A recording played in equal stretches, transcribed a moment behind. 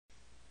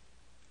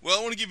Well,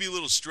 I want to give you a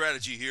little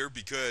strategy here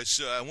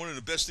because one of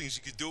the best things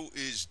you could do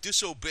is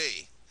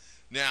disobey.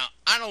 Now,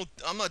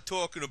 I'm not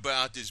talking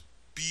about this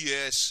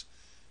BS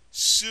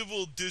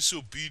civil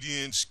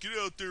disobedience. Get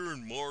out there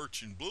and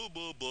march and blah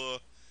blah blah.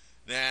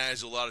 Nah,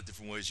 there's a lot of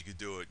different ways you could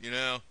do it.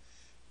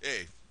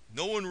 Hey,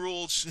 no one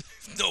rules,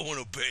 if no one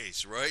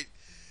obeys, right?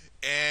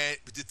 And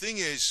but the thing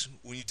is,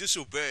 when you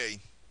disobey,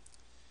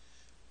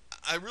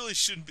 I really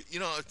shouldn't be.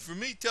 For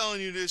me telling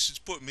you this, it's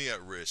putting me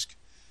at risk.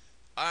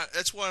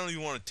 That's why I don't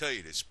even want to tell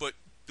you this. But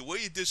the way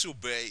you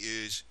disobey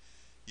is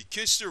you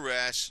kiss their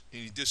ass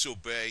and you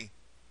disobey,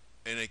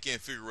 and they can't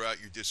figure out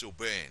you're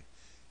disobeying.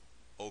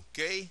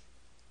 Okay?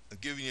 I'm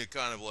giving you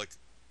kind of like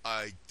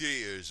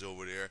ideas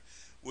over there,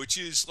 which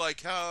is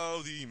like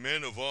how the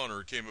men of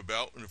honor came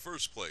about in the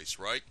first place,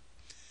 right?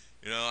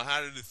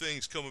 How did the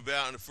things come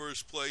about in the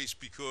first place?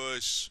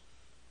 Because,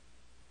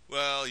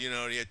 well,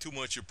 they had too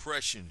much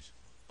oppression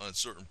on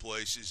certain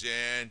places,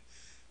 and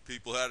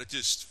people had to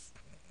just,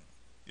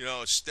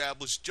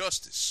 establish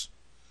justice.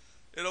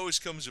 It always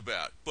comes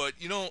about. But,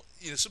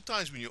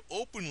 sometimes when you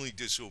openly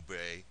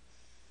disobey,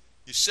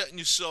 you're setting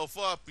yourself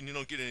up and you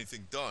don't get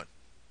anything done.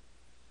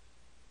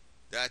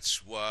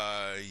 That's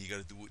why you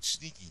got to do it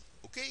sneaky,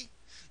 okay?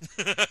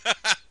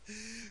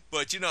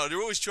 But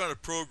they're always trying to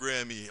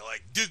program you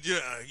like, dude, you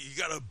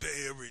gotta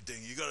obey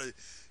everything.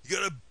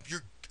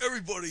 You're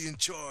everybody in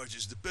charge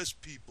is the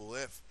best people.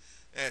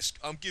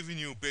 I'm giving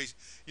you a base.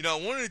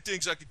 One of the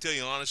things I can tell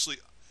you honestly,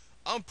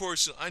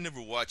 I never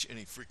watch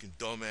any freaking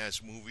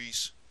dumbass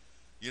movies.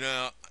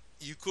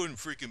 You couldn't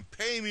freaking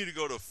pay me to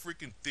go to a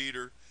freaking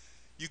theater.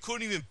 You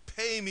couldn't even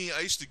pay me.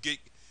 I used to get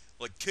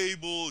like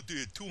cable,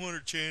 did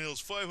 200 channels,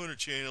 500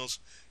 channels.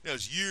 That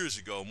was years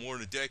ago, more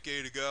than a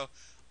decade ago.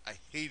 I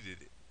hated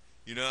it.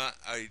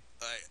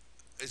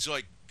 It's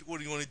like, what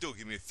do you want to do?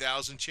 Give me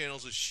 1,000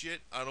 channels of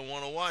shit? I don't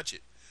want to watch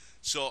it.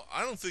 So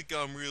I don't think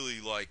I'm really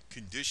like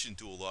conditioned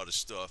to a lot of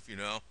stuff.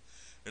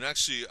 And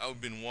actually,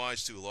 I've been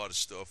wise to a lot of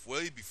stuff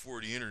way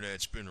before the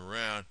internet's been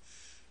around.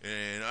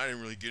 And I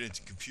didn't really get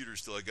into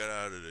computers till I got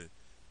out of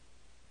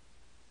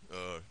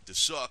the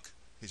suck,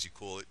 as you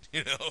call it.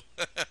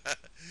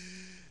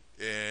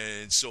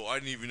 And so I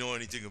didn't even know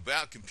anything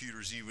about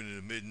computers even in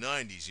the mid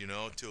 90s,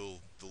 till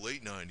the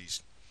late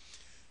 90s.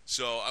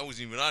 So I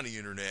wasn't even on the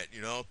internet,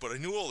 but I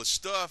knew all the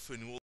stuff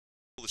and all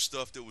the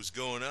stuff that was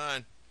going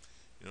on.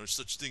 There's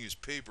such thing as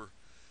paper.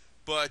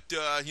 But,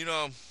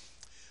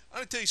 I'm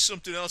going to tell you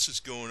something else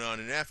that's going on.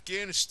 In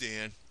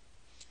Afghanistan,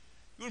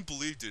 you wouldn't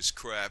believe this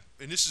crap.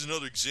 And this is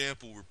another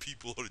example where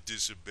people ought to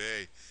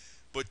disobey.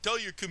 But tell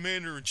your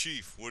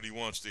commander-in-chief what he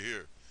wants to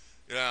hear.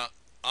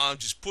 I'm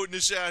just putting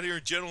this out here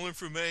in general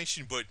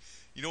information, but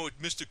you know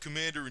what Mr.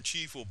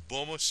 Commander-in-Chief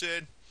Obama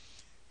said?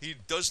 He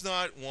does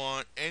not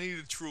want any of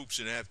the troops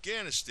in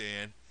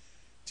Afghanistan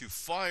to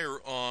fire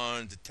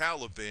on the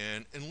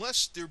Taliban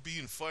unless they're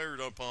being fired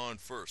upon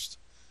first.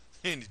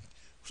 And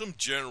some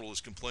general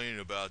is complaining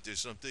about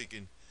this. I'm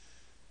thinking,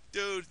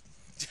 dude,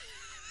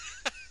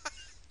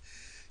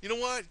 you know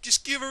what?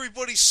 Just give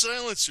everybody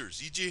silencers.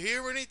 Did you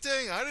hear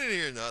anything? I didn't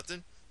hear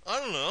nothing. I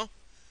don't know.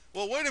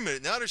 Well, wait a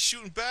minute. Now they're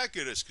shooting back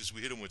at us because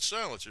we hit them with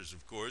silencers,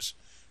 of course,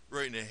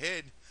 right in the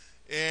head.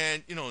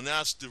 And,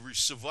 now it's the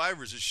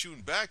survivors are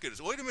shooting back at us.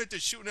 Wait a minute. They're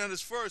shooting at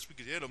us first. We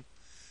could hit them.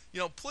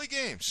 Play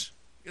games.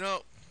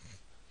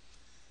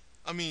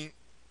 I mean,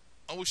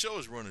 I wish I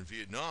was running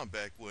Vietnam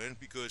back when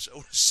because I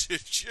would have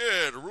said,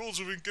 yeah, the rules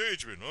of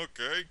engagement.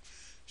 Okay,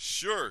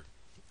 sure.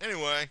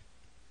 Anyway,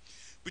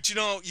 but,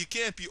 you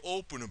can't be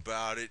open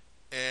about it.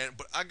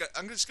 But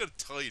I'm just going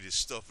to tell you this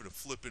stuff in a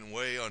flippant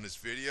way on this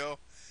video.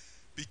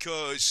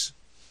 Because,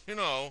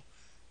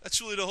 that's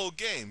really the whole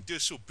game.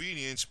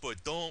 Disobedience,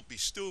 but don't be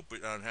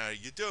stupid on how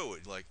you do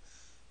it. Like,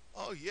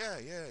 oh, yeah,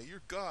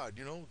 you're God,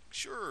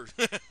 sure.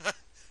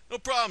 No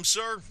problem,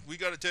 sir. We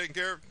got it taken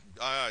care of.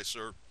 Aye, aye,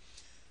 sir.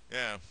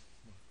 Yeah.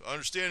 I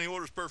understand the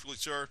orders perfectly,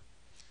 sir.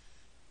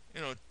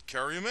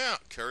 Carry them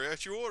out. Carry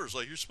out your orders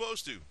like you're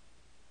supposed to.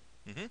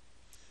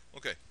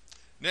 Okay.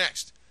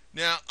 Next.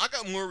 Now, I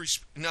got more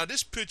Now,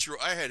 this picture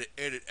I had to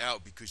edit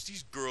out because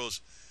these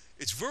girls...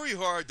 It's very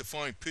hard to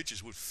find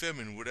pictures with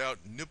feminine without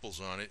nipples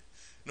on it.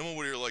 No one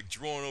where they're like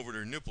drawing over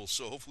their nipples,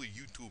 so hopefully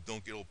YouTube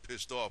don't get all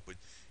pissed off. But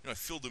I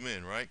filled them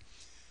in, right?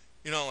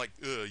 Like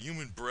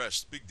human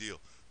breast, big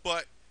deal.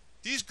 But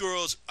these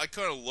girls I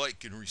kind of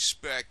like and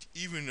respect,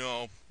 even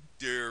though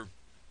they're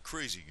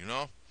crazy.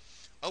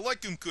 I like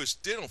them because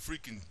they don't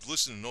freaking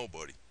listen to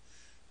nobody.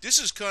 This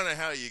is kind of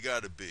how you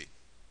got to be.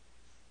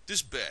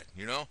 This bad,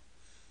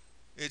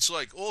 It's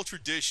like all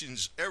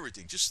traditions,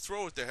 everything. Just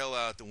throw it the hell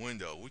out the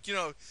window.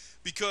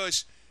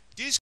 Because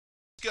these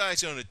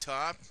guys on the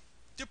top,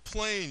 they're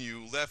playing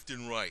you left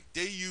and right.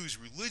 They use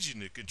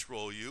religion to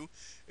control you.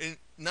 And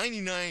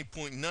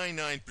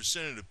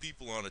 99.99% of the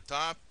people on the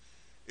top,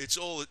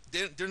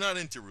 they're not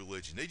into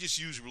religion. They just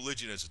use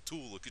religion as a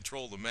tool to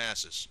control the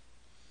masses.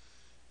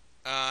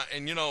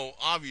 And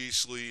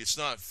obviously, it's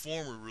not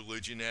former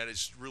religion that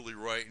is really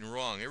right and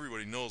wrong.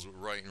 Everybody knows what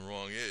right and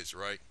wrong is,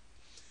 right?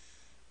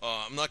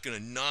 I'm not going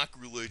to knock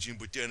religion,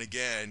 but then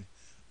again,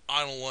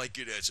 I don't like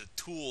it as a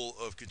tool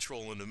of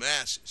controlling the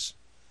masses.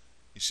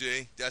 You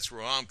see, that's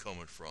where I'm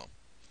coming from.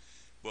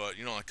 But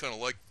I kind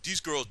of like these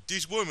girls.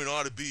 These women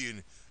ought to be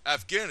in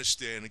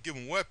Afghanistan and give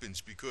them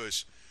weapons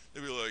because they'd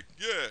be like,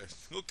 yeah,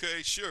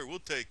 okay, sure, we'll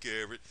take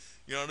care of it.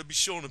 They'll be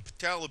showing the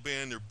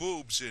Taliban their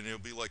boobs, and they'll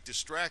be like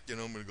distracting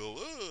them and go,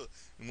 ugh.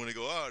 And when they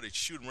go out, they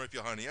shoot them right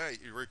behind the eye,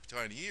 right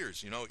behind the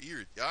ears,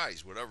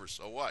 eyes, whatever.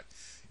 So what,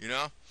 you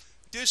know?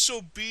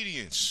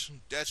 Disobedience.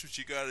 That's what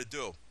you got to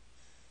do.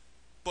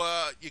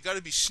 But you got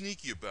to be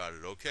sneaky about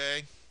it,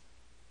 okay?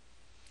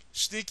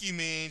 Sneaky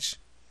means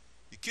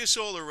you kiss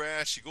all their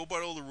ass, you go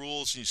by all the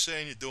rules, and you're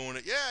saying you're doing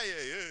it. Yeah,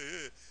 yeah, yeah,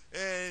 yeah.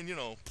 And,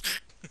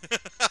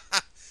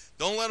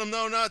 don't let them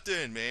know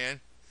nothing, man.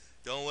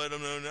 Don't let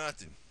them know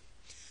nothing.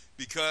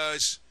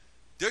 Because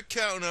they're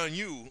counting on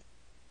you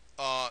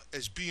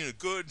as being a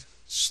good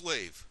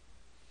slave.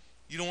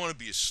 You don't want to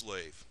be a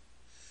slave.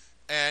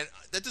 And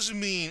that doesn't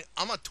mean,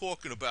 I'm not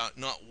talking about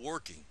not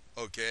working,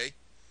 okay?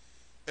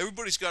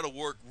 Everybody's got to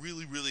work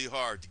really, really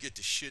hard to get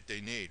the shit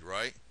they need,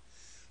 right?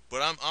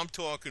 But I'm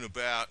talking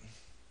about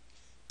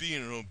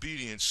being an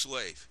obedient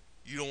slave.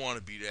 You don't want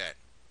to be that.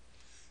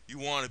 You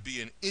want to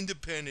be an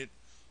independent,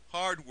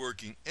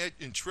 hardworking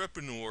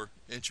entrepreneur,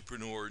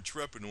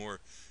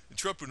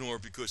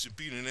 because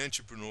being an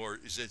entrepreneur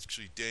is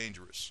actually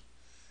dangerous.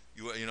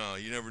 You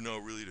never know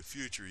really the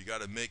future. You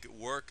got to make it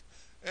work,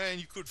 and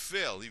you could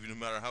fail, even no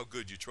matter how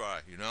good you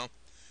try,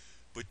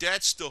 But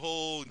that's the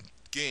whole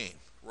game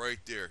right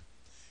there.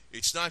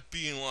 It's not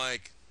being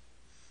like,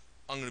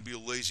 I'm going to be a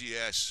lazy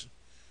ass,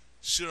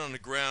 sit on the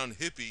ground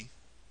hippie,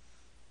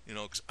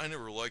 because I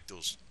never liked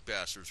those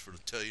bastards, for to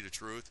tell you the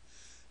truth.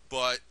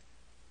 But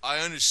I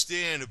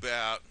understand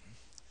about,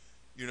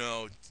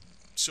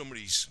 some of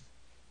these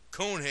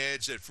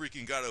coneheads that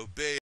freaking got to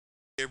obey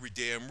every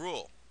damn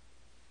rule.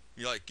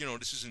 You're like,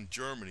 this isn't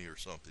Germany or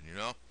something,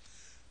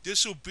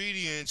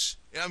 Disobedience,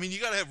 I mean, you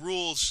got to have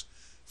rules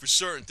for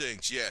certain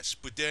things, yes.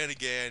 But then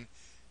again,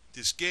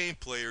 this game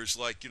players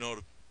like,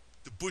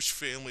 the Bush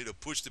family that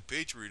pushed the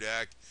Patriot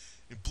Act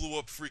and blew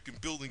up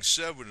freaking Building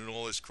 7 and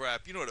all this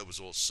crap. That was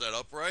all set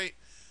up, right?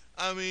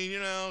 I mean,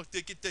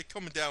 they're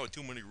coming down with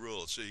too many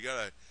rules, so you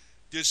got to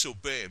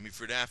disobey. I mean,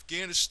 for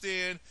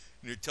Afghanistan,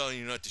 and they're telling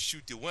you not to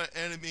shoot the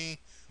enemy,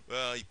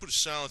 well, you put a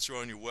silencer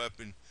on your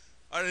weapon.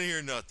 I didn't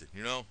hear nothing,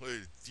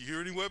 Hey, do you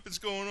hear any weapons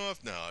going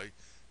off? No.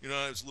 It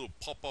was a little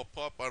pop, pop,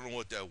 pop. I don't know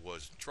what that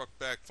was. Truck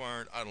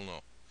backfiring? I don't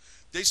know.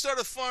 They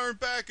started firing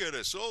back at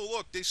us. Oh,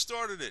 look, they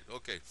started it.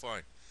 Okay,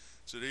 fine.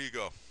 So there you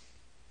go.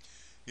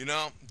 You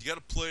got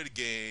to play the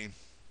game.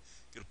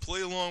 You got to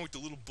play along with the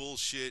little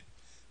bullshit,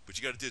 but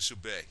you got to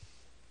disobey.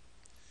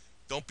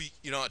 Don't be,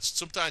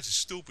 sometimes it's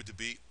stupid to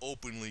be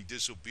openly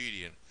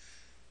disobedient.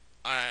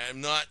 I'm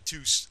not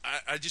too,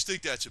 I just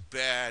think that's a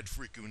bad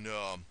freaking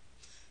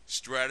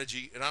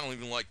strategy, and I don't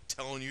even like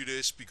telling you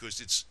this because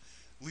it's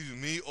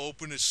leaving me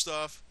open to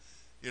stuff.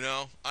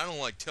 I don't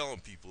like telling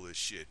people this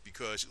shit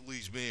because it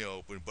leaves me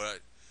open,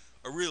 but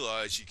I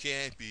realize you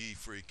can't be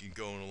freaking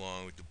going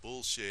along with the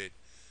bullshit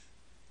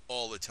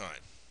all the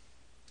time.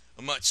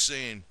 I'm not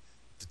saying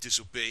to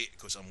disobey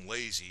because I'm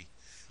lazy.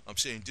 I'm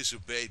saying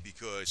disobey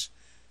because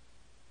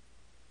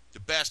the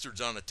bastards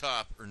on the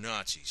top are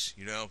Nazis,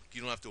 you don't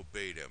have to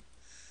obey them.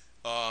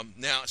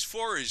 Now, as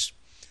far as,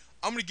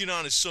 I'm going to get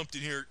on to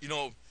something here,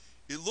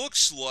 it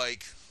looks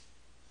like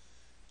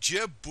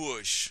Jeb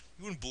Bush,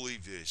 you wouldn't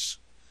believe this,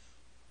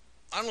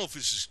 I don't know if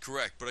this is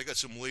correct, but I got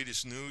some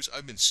latest news.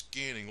 I've been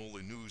scanning all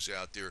the news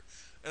out there,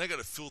 and I got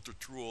to filter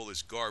through all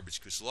this garbage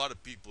because a lot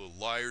of people are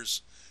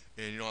liars,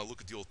 and I look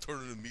at the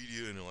alternative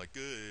media and they're like,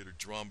 they're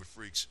drama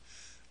freaks.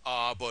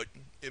 But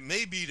it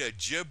may be that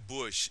Jeb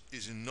Bush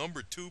is in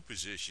number 2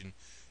 position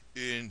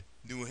in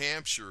New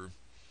Hampshire,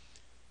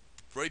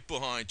 right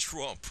behind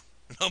Trump.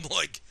 And I'm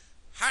like,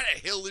 how the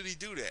hell did he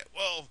do that?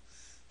 Well,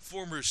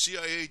 former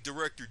CIA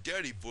Director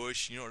Daddy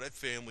Bush, that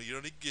family,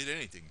 they get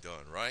anything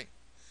done, right?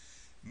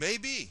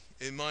 Maybe.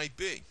 It might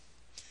be.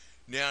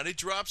 Now, they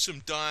dropped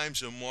some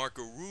dimes on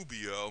Marco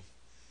Rubio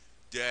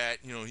that,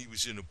 he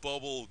was in a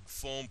bubble,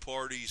 phone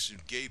parties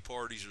and gay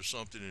parties or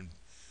something in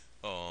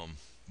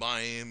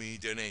Miami.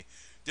 Then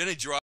they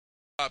dropped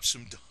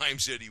some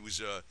dimes that he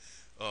was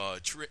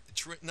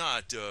transgender,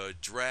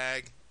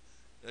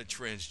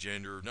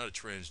 not a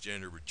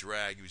transgender, but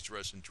drag. He was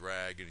dressed in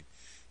drag, and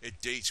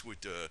it dates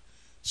with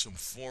some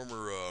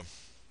former, what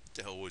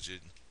the hell was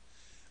it?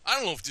 I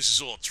don't know if this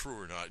is all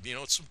true or not.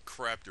 It's some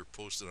crap they're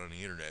posting on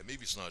the internet.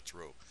 Maybe it's not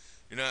true.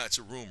 It's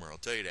a rumor. I'll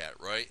tell you that,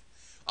 right?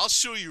 I'll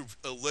show you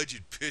a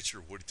alleged picture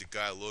of what the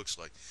guy looks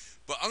like.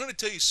 But I'm going to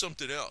tell you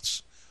something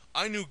else.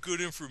 I knew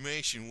good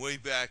information way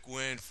back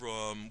when,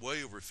 from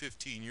way over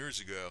 15 years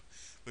ago,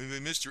 when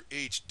Mr.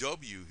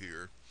 HW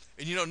here.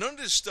 And, none of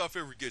this stuff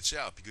ever gets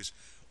out because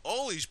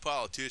all these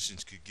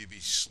politicians could be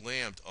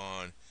slammed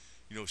on,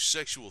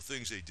 sexual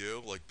things they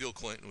do. Like Bill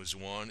Clinton was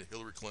one.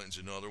 Hillary Clinton's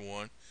another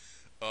one.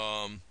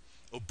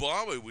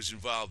 Obama was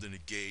involved in the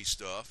gay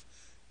stuff.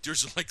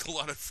 There's like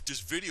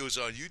there's videos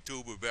on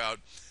YouTube about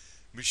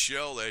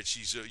Michelle that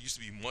she's used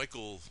to be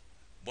Michael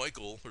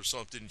Michael or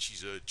something.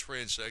 She's a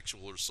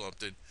transsexual or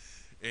something,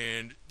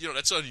 and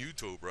that's on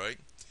YouTube, right?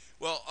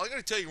 Well, I got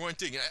to tell you one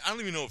thing. I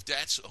don't even know if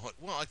that's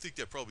well. I think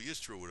that probably is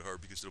true with her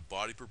because of the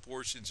body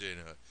proportions and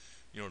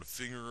the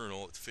finger and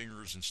all the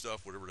fingers and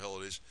stuff, whatever the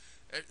hell it is.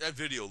 That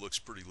video looks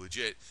pretty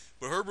legit.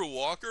 But Herbert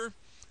Walker,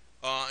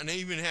 and they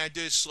even had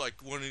this like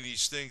one of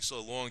these things a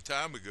long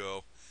time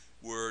ago,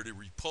 where the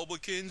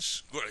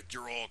Republicans, like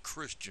you're all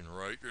Christian,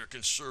 right? You're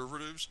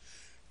conservatives.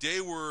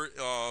 They were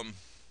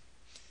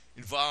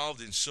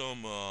involved in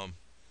some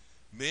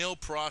male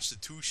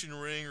prostitution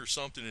ring or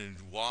something in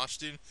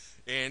Washington,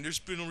 and there's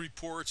been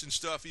reports and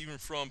stuff even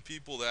from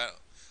people that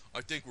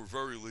I think were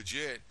very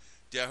legit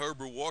that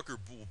Herbert Walker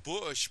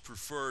Bush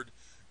preferred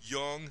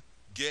young,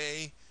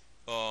 gay,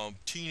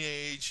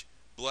 teenage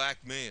black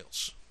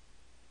males.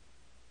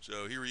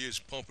 So here he is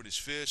pumping his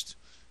fist.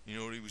 You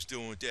know what he was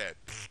doing with that?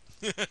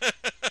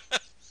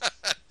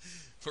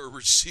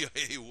 Herbert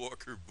CIA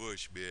Walker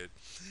Bush, man.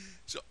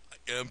 So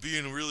I'm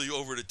being really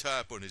over the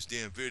top on this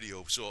damn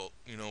video. So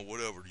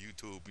whatever,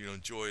 YouTube,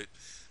 enjoy it.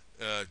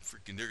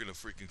 They're gonna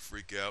freaking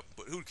freak out,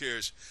 but who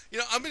cares?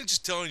 I'm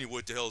just telling you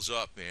what the hell's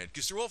up, man,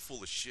 because they're all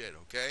full of shit.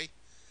 Okay,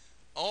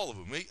 all of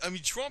them. I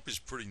mean, Trump is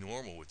pretty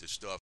normal with this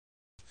stuff.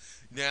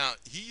 Now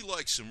he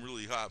likes some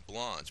really hot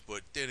blondes,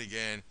 but then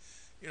again,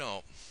 you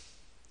know,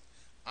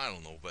 I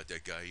don't know about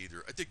that guy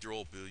either. I think they're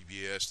all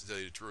BS, to tell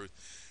you the truth.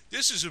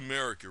 This is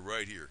America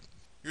right here.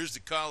 Here's the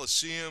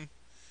Coliseum.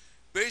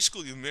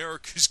 Basically,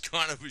 America's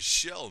kind of a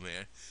shell,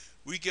 man.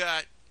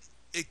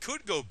 It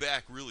could go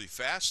back really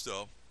fast,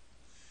 though.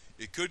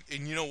 It could,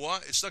 and you know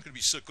what? It's not going to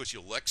be so because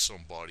you elect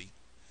somebody.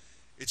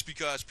 It's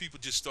because people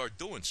just start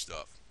doing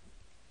stuff.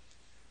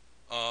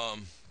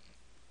 Um,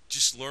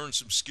 just learn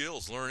some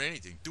skills, learn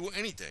anything, do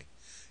anything.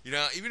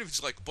 Even if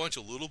it's like a bunch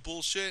of little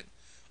bullshit.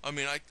 I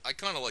mean, I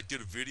kind of like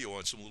did a video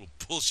on some little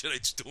bullshit I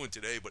was doing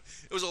today, but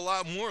it was a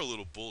lot more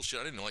little bullshit.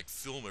 I didn't like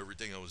film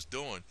everything I was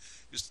doing,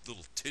 just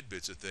little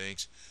tidbits of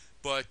things.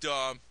 But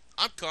I'm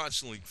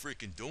constantly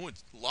freaking doing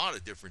a lot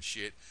of different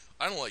shit.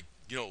 I don't like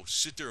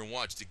sit there and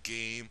watch the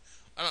game.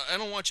 I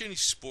don't watch any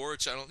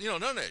sports. I don't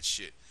none of that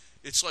shit.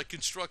 It's like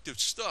constructive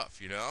stuff.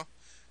 And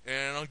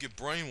I don't get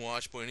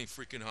brainwashed by any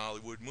freaking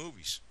Hollywood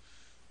movies.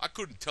 I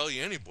couldn't tell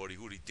you anybody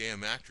who the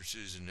damn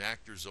actresses and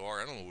actors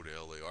are. I don't know who the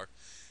hell they are.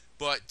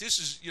 But this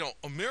is,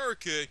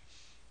 America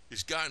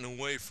has gotten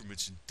away from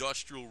its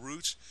industrial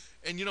roots.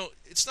 And,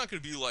 it's not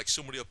going to be like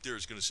somebody up there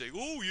is going to say,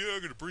 oh, yeah, I'm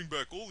going to bring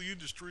back all the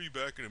industry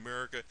back in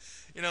America.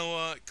 You know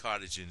what?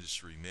 Cottage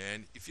industry,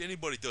 man. If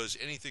anybody does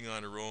anything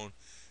on their own,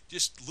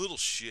 just little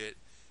shit,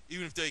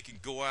 even if they can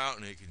go out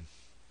and they can,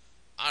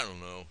 I don't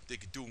know, they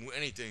could do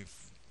anything,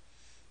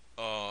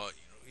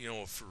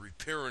 for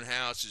repairing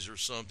houses or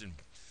something,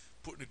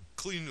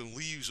 cleaning the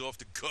leaves off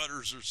the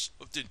gutters or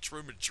something,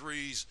 trimming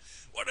trees,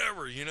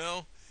 whatever.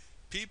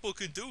 People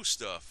can do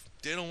stuff.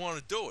 They don't want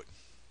to do it.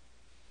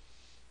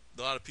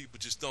 A lot of people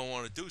just don't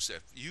want to do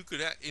stuff. You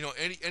could,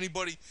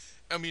 anybody,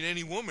 I mean,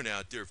 any woman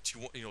out there, if she,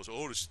 say,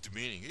 oh, this is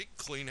demeaning. You can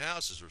clean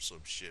houses or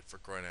some shit, for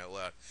crying out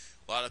loud.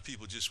 A lot of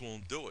people just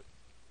won't do it.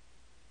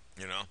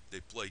 They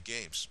play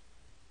games.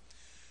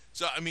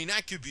 So, I mean,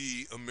 that could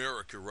be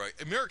America, right?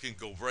 America can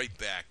go right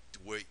back to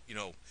wait,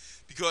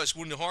 because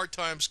when the hard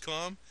times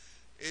come,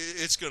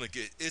 it's gonna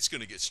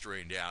get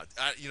straightened out.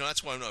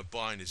 That's why I'm not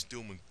buying this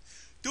doom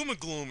and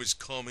gloom is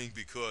coming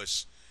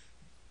because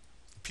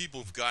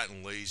people have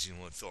gotten lazy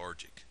and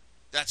lethargic.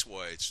 That's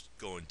why it's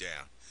going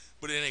down.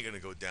 But it ain't gonna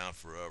go down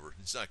forever.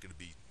 It's not gonna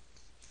be,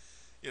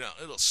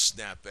 it'll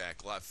snap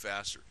back a lot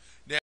faster.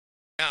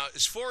 Now,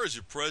 as far as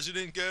the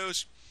president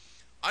goes,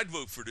 I'd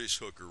vote for this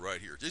hooker right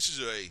here. This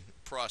is a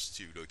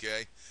prostitute,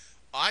 okay?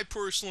 I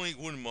personally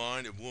wouldn't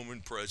mind a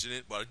woman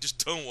president, but I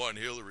just don't want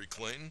Hillary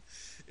Clinton.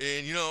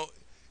 And,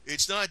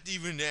 it's not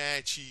even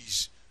that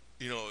she's,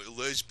 a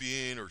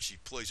lesbian or she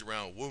plays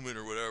around with women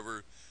or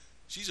whatever.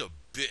 She's a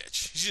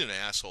bitch. She's an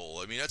asshole.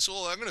 I mean, that's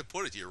all. I'm going to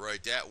put it here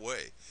right that way.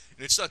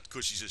 And it's not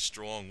because she's a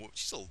strong woman.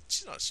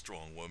 She's not a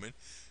strong woman.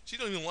 She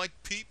don't even like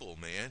people,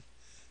 man.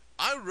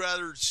 I would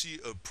rather see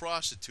a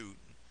prostitute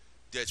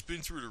that's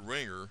been through the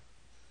ringer,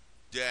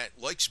 that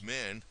likes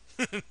men,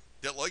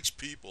 that likes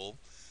people,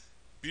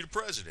 be the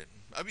president.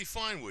 I'd be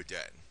fine with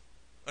that.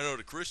 I know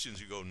the Christians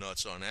who go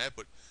nuts on that,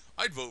 but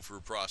I'd vote for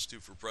a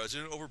prostitute for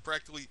president over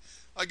practically,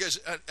 I guess,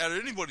 at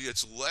anybody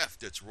that's left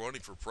that's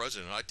running for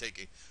president. I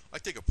take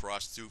a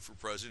prostitute for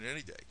president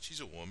any day. She's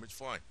a woman, it's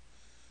fine.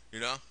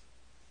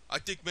 I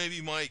think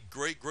maybe my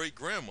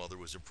great-great-grandmother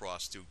was a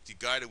prostitute. The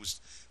guy that was,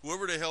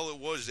 whoever the hell it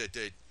was that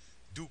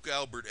Duke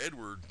Albert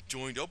Edward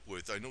joined up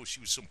with, I know she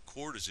was some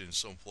courtesan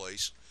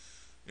someplace.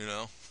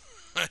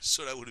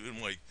 So that would have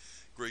been my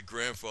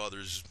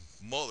great-grandfather's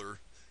mother.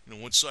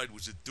 One side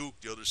was a duke,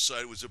 the other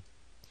side was a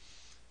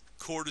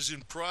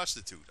courtesan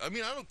prostitute. I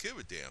mean, I don't give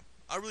a damn.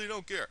 I really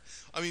don't care.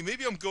 I mean,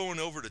 maybe I'm going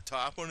over the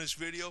top on this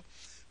video,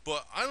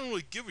 but I don't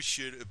really give a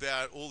shit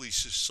about all these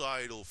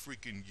societal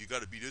freaking, you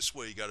got to be this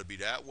way, you got to be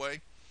that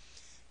way.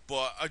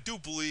 But I do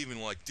believe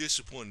in, like,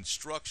 discipline and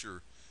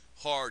structure,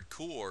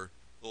 hardcore,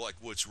 like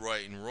what's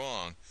right and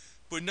wrong.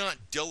 but not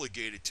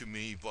delegated to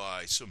me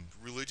by some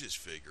religious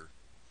figure.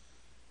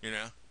 You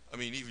know, I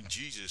mean, even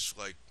Jesus,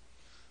 like,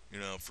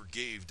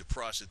 forgave the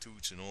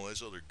prostitutes and all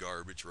this other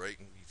garbage, right?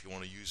 If you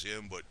want to use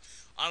him, but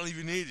I don't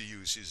even need to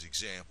use his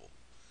example.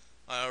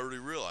 I already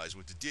realize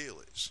what the deal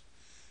is.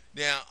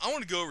 Now, I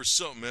want to go over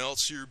something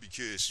else here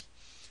because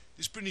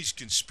there's been these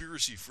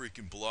conspiracy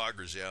freaking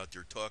bloggers out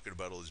there talking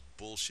about all this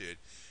bullshit.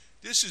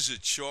 This is a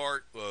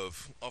chart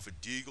off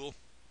of Deagle.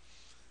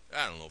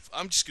 I don't know.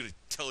 I'm just going to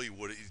tell you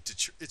what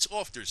it's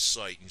off their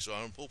site, and so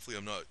hopefully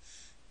I'm not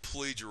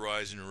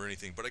plagiarizing or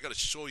anything, but I got to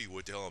show you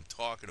what the hell I'm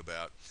talking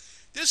about.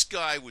 This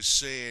guy was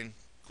saying,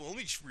 well, let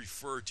me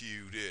refer to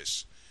you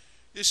this.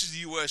 This is the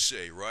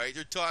USA, right?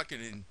 They're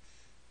talking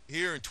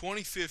here in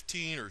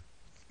 2015, or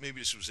maybe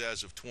this was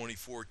as of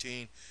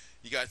 2014.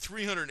 You got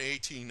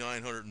 318,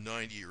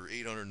 990, or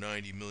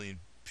 890 million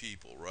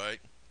people, right?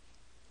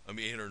 I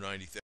mean,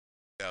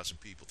 890,000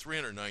 people.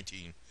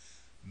 319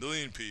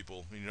 million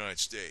people in the United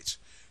States.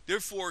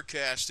 They're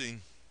forecasting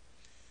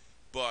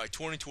by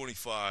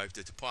 2025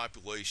 that the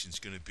population is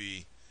going to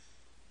be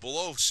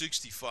below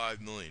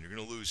 65 million. You're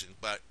going to lose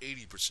about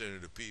 80%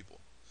 of the people.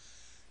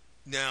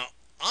 Now,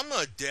 I'm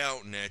not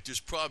doubting that there's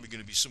probably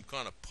going to be some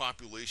kind of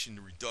population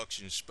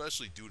reduction,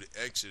 especially due to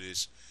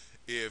exodus,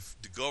 if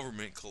the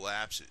government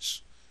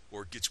collapses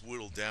or gets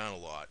whittled down a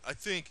lot. I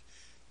think,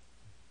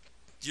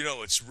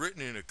 it's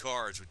written in the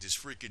cards with this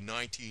freaking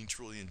 $19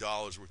 trillion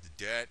worth of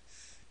debt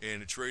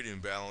and the trade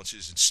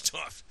imbalances and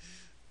stuff.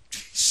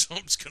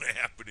 Something's going to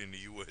happen in the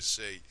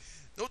USA.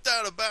 No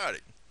doubt about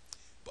it.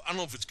 But I don't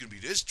know if it's going to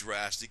be this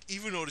drastic,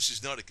 even though this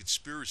is not a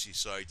conspiracy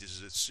site. This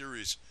is a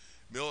serious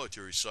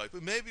military site,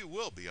 but maybe it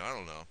will be. I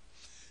don't know.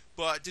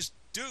 But this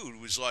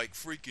dude was like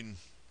freaking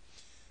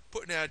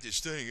putting out this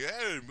thing.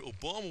 Hey,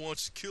 Obama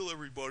wants to kill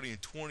everybody in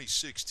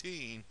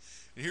 2016,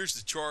 and here's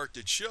the chart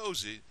that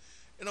shows it.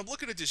 And I'm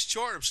looking at this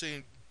chart. I'm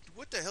saying,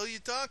 what the hell are you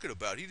talking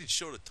about? He didn't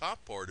show the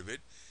top part of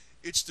it.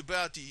 It's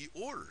about the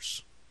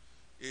orders.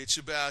 It's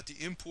about the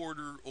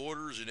importer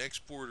orders and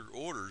exporter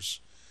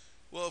orders.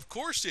 Well, of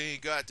course they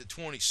ain't got the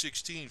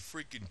 2016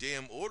 freaking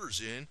damn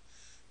orders in,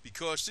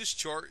 because this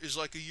chart is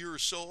like a year or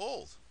so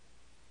old.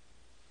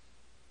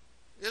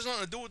 It has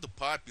nothing to do with the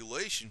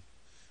population.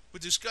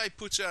 But this guy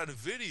puts out a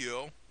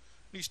video, and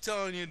he's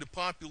telling you the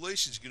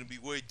population is going to be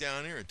way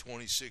down here in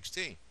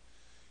 2016.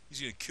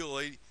 He's going to kill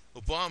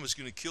Obama's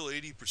going to kill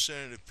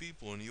 80% of the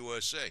people in the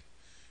USA.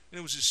 And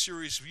it was a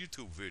serious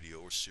YouTube video,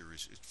 or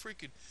series. It's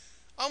freaking,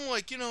 I'm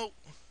like,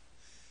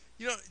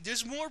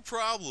 there's more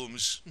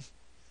problems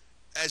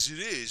as it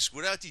is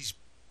without these.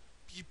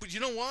 But you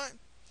know what?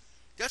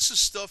 That's the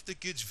stuff that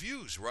gets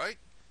views, right?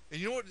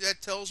 And you know what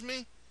that tells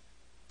me?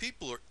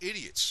 People are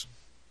idiots.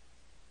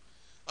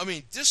 I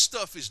mean, this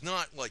stuff is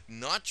not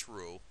not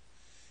true.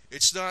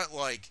 It's not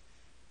like,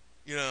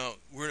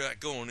 we're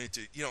not going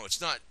into, it's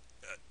not,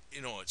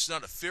 it's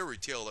not a fairy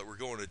tale that we're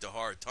going into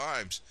hard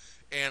times.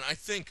 And I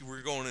think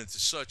we're going into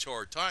such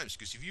hard times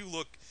because if you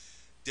look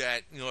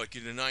at, like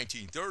in the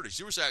 1930s,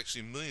 there was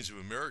actually millions of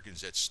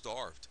Americans that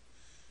starved.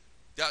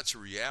 That's a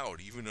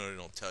reality, even though they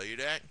don't tell you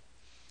that.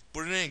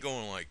 But it ain't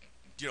going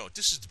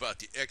this is about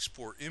the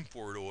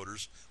export-import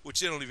orders, which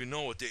they don't even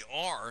know what they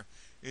are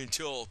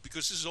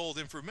because this is old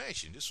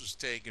information. This was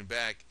taken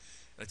back,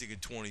 I think, in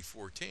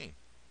 2014.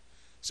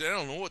 So I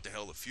don't know what the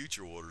hell the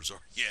future orders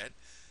are yet.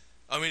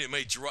 I mean, it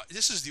may drop.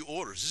 This is the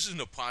orders. This isn't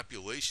the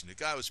population. The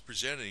guy was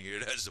presenting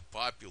it as the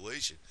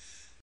population.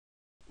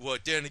 Well,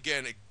 then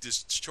again,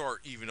 this chart,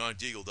 even on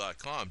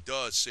Deagle.com,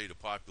 does say the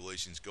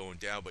population is going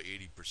down by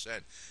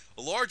 80%.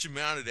 A large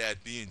amount of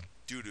that being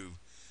due to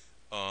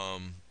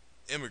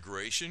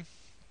immigration,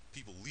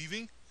 people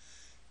leaving,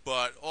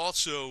 but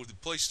also the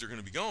places they're going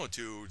to be going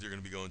to, they're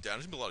going to be going down.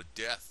 There's going to be a lot of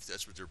death.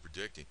 That's what they're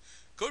predicting.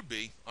 Could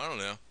be. I don't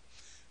know.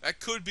 That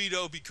could be,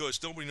 though,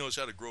 because nobody knows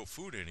how to grow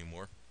food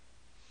anymore.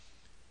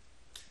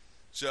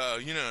 So,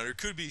 there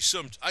could be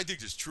I think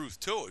there's truth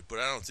to it, but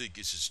I don't think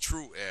it's as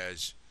true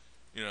as,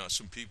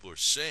 some people are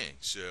saying.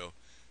 So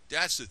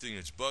that's the thing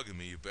that's bugging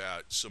me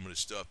about some of this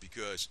stuff,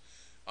 because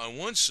on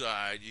one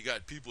side, you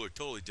got people who are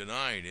totally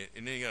denying it,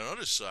 and then you got on the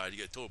other side, you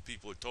got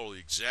people who are totally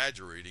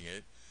exaggerating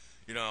it.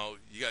 You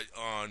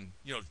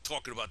got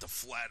talking about the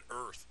flat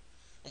earth.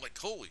 I'm like,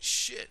 holy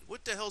shit,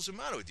 what the hell's the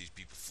matter with these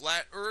people?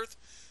 Flat earth?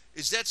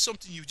 Is that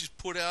something you just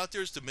put out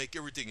there to make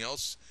everything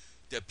else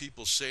that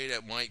people say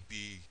that might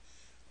be,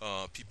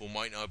 people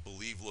might not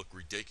believe look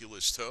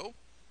ridiculous too?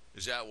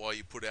 Is that why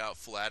you put out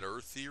flat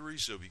earth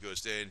theories? So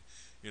because then,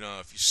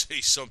 if you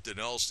say something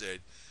else that,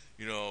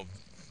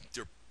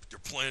 they're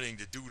planning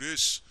to do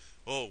this,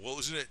 oh, well,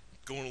 isn't it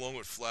going along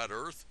with flat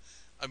earth?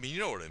 I mean, you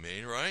know what I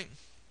mean, right?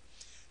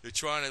 They're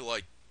trying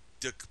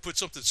to put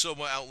something so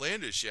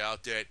outlandish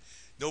out that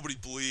nobody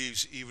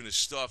believes even the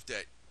stuff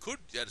that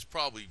is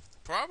probably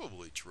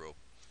true.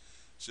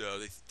 So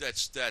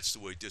that's the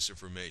way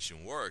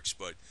disinformation works.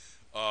 But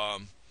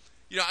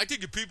I think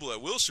the people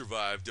that will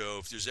survive, though,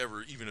 if there's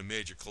ever even a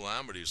major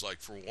calamity, is like,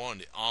 for one,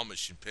 the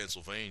Amish in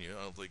Pennsylvania.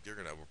 I don't think they're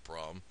gonna have a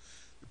problem.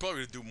 They're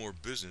probably going to do more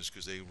business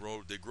because they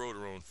grow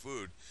their own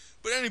food.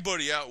 But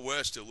anybody out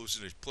west that lives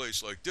in a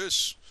place like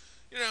this,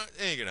 they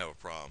ain't going to have a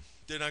problem.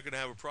 They're not going to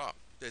have a problem.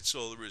 That's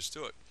all there is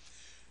to it.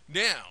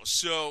 Now,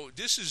 so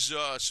this is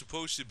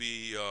supposed to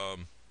be,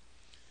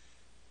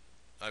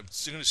 I'm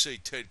going to say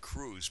Ted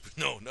Cruz, but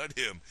no, not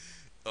him.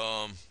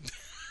 Um,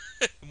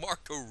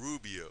 Marco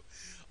Rubio.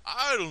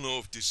 I don't know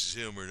if this is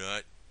him or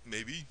not.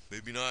 Maybe,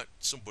 maybe not.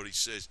 Somebody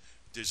says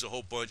there's a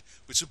whole bunch.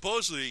 But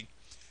supposedly,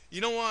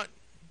 you know what?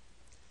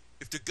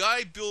 If the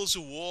guy builds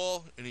a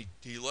wall and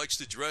he likes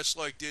to dress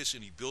like this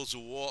and he builds a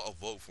wall, I'll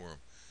vote for him.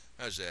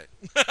 How's that?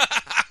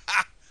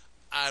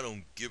 I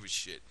don't give a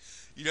shit.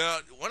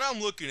 What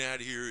I'm looking at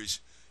here is,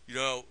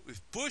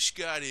 if Bush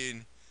got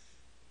in,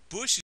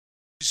 Bush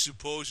is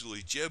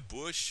supposedly, Jeb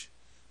Bush,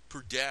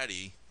 per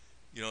daddy,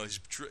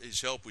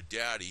 his help with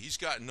daddy, he's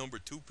got number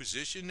 2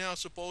 position now,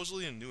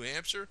 supposedly, in New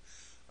Hampshire.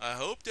 I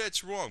hope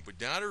that's wrong, but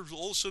now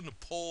all of a sudden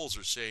the polls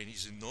are saying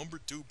he's in number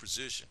 2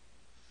 position.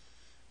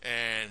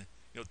 And,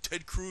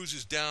 Ted Cruz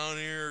is down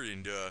here,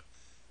 and,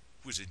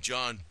 was it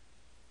John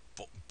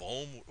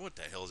Bohm? What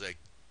the hell is that?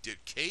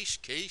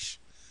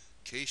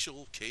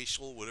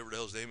 Cashel, whatever the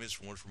hell his name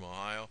is, one from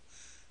Ohio.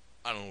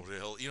 I don't know what the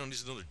hell.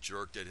 He's another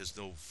jerk that has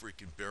no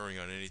freaking bearing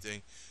on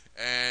anything.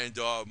 And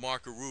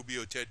Marco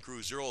Rubio, Ted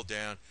Cruz, they're all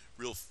down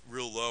real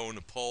low in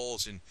the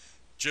polls, and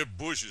Jeb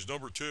Bush is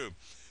number 2.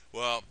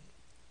 Well,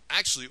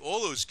 actually,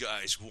 all those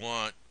guys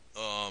want,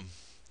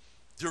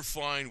 they're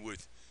fine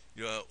with,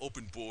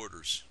 open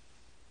borders.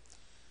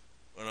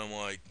 And I'm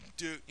like,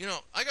 dude,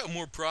 I got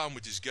more problem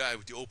with this guy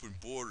with the open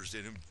borders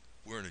than him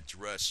wearing a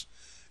dress.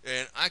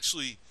 And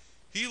actually,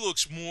 he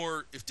looks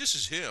more, if this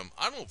is him,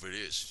 I don't know if it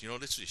is.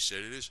 That's what he said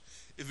it is.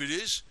 If it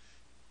is,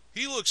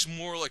 he looks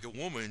more like a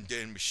woman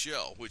than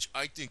Michelle, which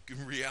I think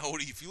in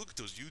reality, if you look at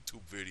those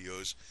YouTube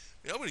videos,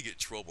 I'm going to get in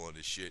trouble on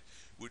this shit.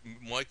 With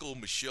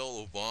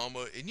Michelle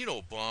Obama, and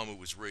Obama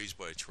was raised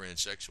by a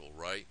transsexual,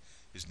 right?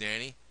 His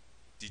nanny.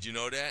 Did you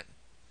know that?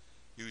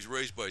 He was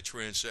raised by a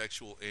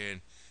transsexual,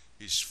 and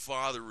his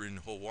father in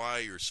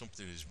Hawaii or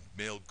something, his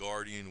male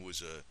guardian,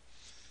 used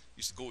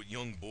to go with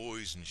young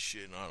boys and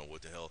shit, and I don't know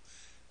what the hell.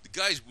 The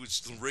guy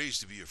was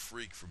raised to be a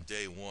freak from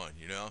day one,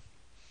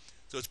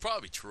 So it's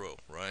probably true,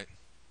 right?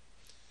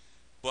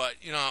 But,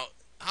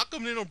 how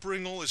come they don't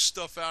bring all this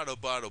stuff out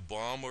about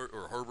Obama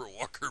or Herbert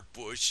Walker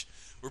Bush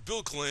or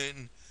Bill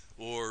Clinton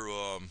or,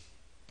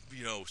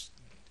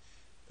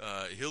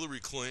 Hillary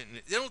Clinton?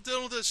 They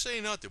don't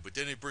say nothing, but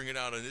then they bring it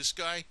out on this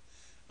guy.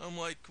 I'm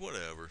like,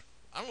 whatever.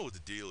 I don't know what the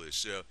deal is.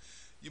 So,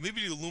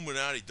 maybe the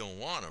Illuminati don't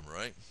want him,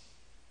 right?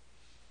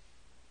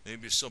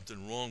 Maybe there's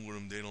something wrong with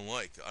him they don't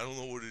like. I don't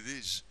know what it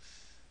is.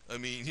 I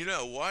mean,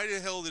 why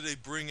the hell did they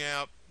bring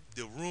out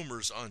the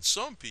rumors on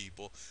some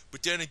people?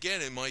 But then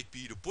again, it might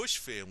be the Bush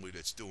family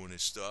that's doing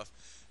this stuff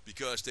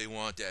because they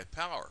want that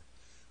power.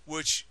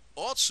 Which,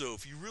 also,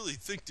 if you really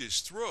think this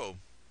through,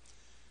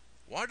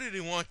 why do they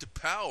want the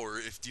power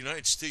if the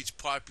United States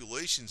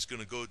population is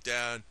going to go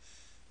down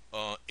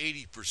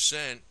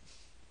 80%,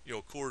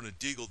 according to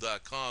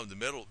Deagle.com,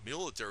 the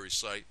military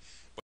site,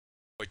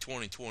 by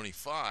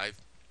 2025,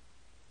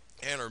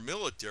 and our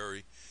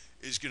military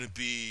is going to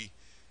be,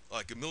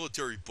 like a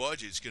military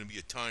budget, is going to be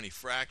a tiny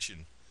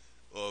fraction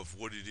of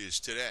what it is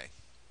today.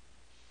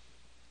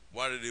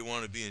 Why do they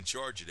want to be in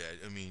charge of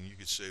that? I mean, you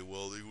could say,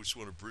 well, they just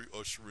want to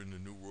usher in the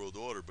New World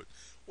Order, but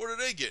what are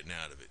they getting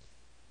out of it?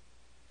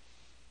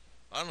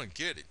 I don't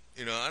get it.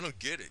 I don't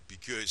get it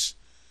because,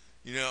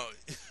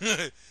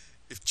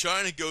 if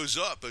China goes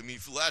up, I mean,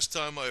 last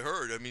time I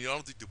heard, I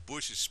don't think the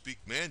Bushes speak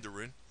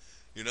Mandarin,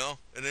 and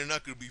they're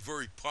not going to be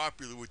very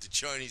popular with the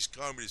Chinese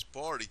Communist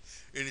Party,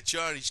 and the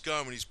Chinese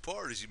Communist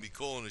Party is going to be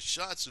calling the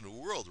shots in the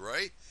world,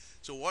 right?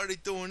 So why are they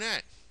doing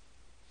that?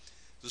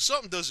 So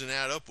something doesn't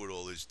add up with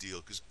all this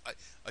deal, because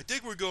I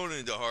think we're going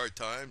into hard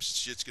times.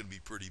 Shit's going to be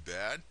pretty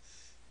bad,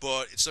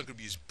 but it's not going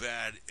to be as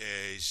bad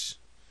as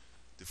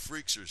the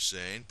freaks are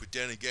saying. But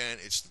then again,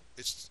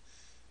 it's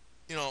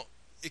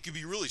it could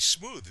be really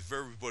smooth if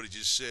everybody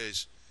just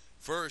says,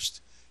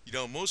 first,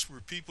 most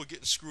where people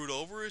getting screwed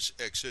over is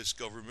excess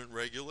government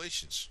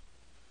regulations.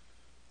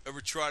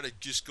 Ever try to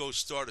just go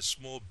start a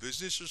small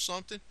business or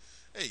something?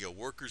 Hey, you got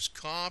workers'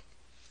 comp,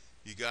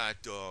 you got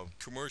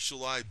commercial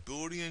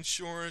liability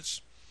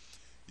insurance,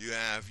 you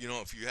have,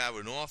 if you have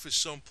an office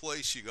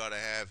someplace, you got to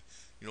have,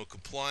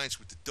 compliance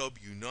with the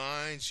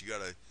W-9s, you got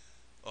to,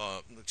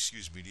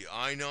 the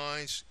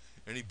I-9s.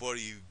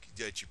 Anybody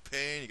that you're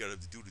paying, you got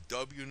to do the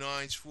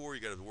W-9s for.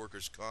 You got to have the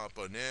workers' comp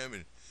on them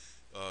and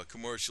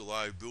commercial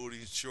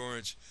liability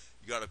insurance.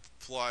 You got to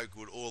comply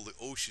with all the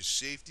OSHA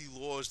safety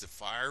laws, the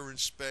fire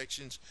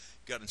inspections.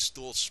 You got to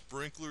install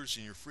sprinklers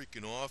in your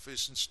freaking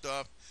office and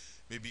stuff.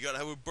 Maybe you got to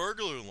have a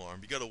burglar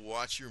alarm. You got to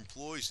watch your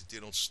employees that they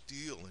don't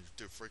steal if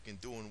they're freaking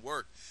doing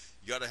work.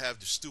 You got to have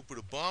the stupid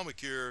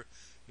Obamacare,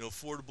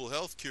 affordable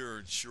health care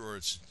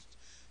insurance.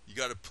 You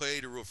got to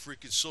pay the real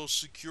freaking Social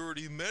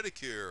Security,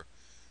 Medicare.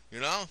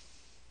 It's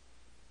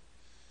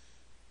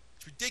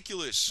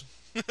ridiculous.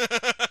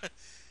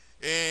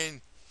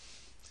 And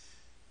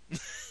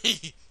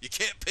you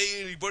can't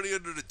pay anybody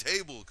under the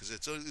table because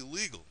it's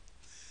illegal.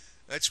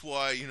 That's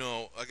why,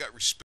 I got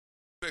respect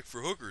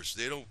for hookers.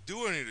 They don't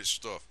do any of this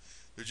stuff.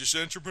 They're just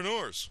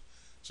entrepreneurs.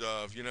 So,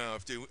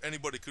 if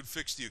anybody could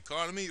fix the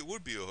economy, it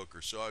would be a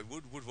hooker. So I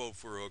would vote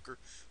for a hooker.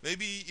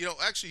 Maybe,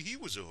 actually he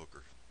was a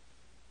hooker,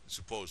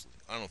 supposedly.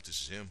 I don't know if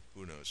this is him.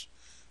 Who knows?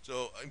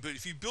 So, but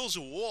if he builds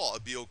a wall,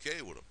 I'd be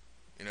okay with him.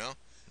 As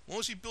long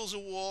as he builds a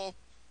wall,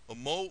 a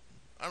moat,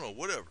 I don't know,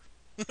 whatever.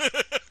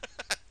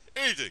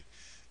 Anything.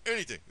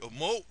 Anything. A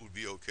moat would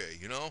be okay.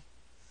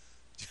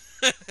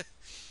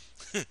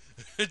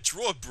 A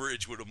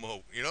drawbridge with a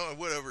moat,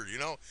 whatever,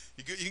 You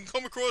can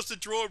come across the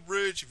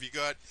drawbridge if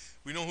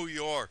we know who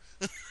you are.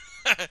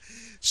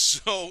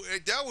 So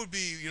that would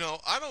be,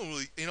 I don't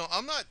really,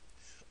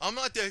 I'm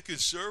not that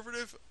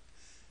conservative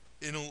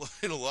in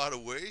a lot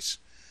of ways,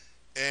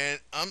 and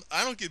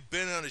I don't get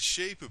bent out of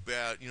shape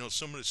about,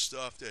 some of the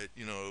stuff that,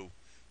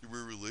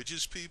 we're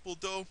religious people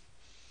do.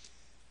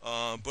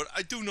 But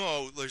I do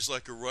know there's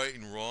like a right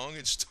and wrong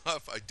and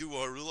stuff. I do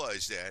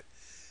realize that.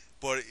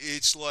 But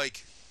it's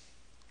like,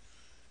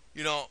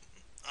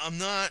 I'm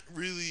not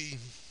really,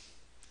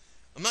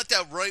 I'm not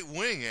that right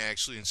wing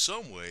actually in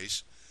some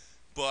ways.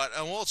 But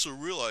I also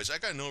realize I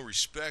got no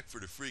respect for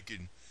the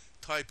freaking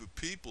type of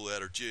people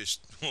that are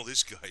just, well,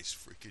 this guy's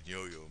freaking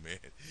yo-yo, man.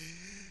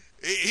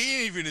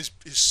 He ain't even, his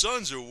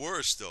sons are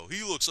worse, though.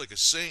 He looks like a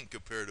saint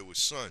compared to his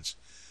sons.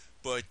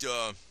 But,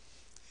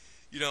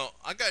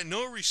 I got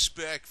no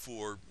respect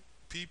for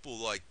people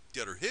like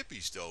that are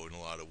hippies, though, in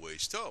a lot of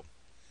ways, too.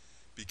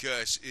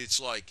 Because it's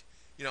like,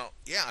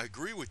 yeah, I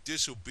agree with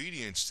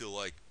disobedience to,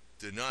 like,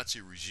 the Nazi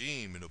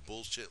regime and the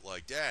bullshit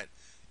like that.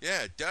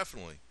 Yeah,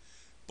 definitely.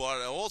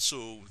 But I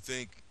also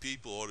think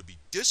people ought to be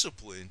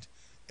disciplined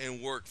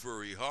and work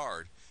very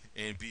hard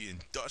and be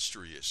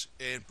industrious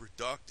and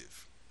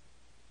productive.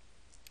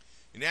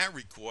 And that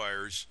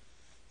requires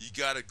you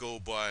got to go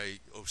by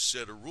a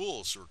set of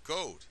rules or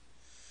code.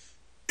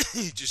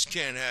 You just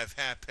can't have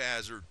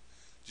haphazard,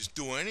 just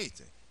do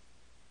anything.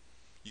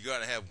 You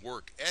got to have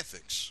work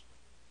ethics,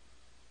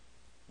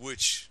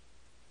 which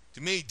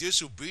to me,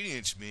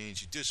 disobedience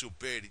means you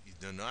disobey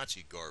the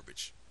Nazi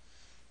garbage.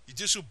 You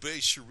disobey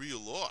Sharia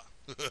law.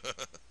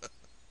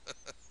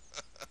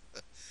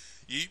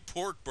 You eat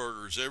pork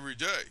burgers every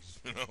day,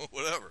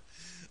 whatever.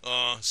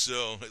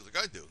 So, like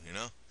I do,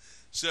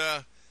 So,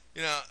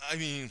 I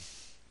mean,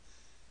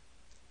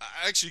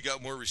 I actually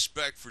got more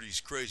respect for these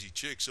crazy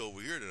chicks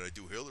over here than I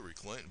do Hillary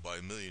Clinton by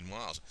a million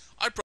miles.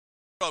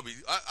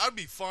 I'd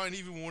be fine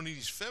even with one of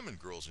these feminine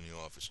girls in the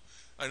office.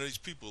 I know these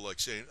people like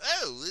saying,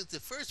 "Oh, it's the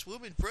first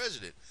woman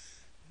president."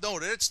 No,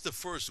 that's the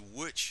first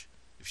witch.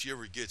 If she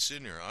ever gets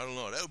in there, I don't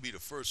know. That would be the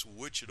first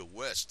witch of the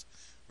West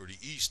or the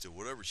East or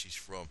whatever she's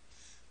from,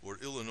 or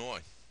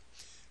Illinois.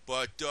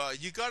 But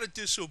you got to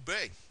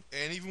disobey,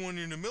 and even when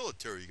you're in the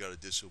military, you got to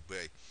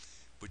disobey.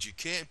 But you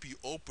can't be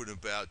open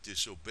about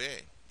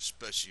disobeying,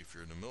 especially if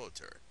you're in the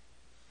military.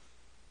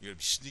 You got to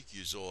be sneaky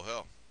as all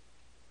hell.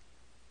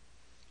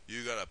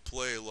 You got to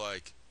play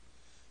like,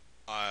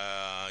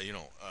 yeah,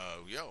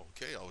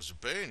 okay, I was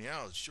obeying,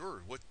 yeah,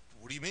 sure. What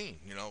do you mean?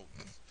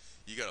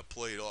 You got to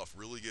play it off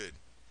really good.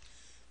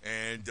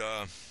 And,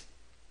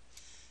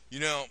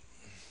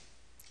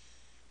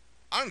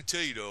 I'm going to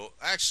tell you, though,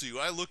 actually,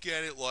 I look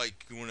at it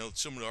like when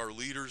some of our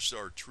leaders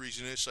are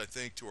treasonous, I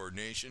think, to our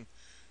nation.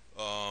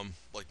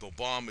 Like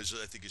Obama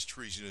I think, is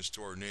treasonous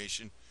to our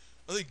nation.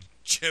 I think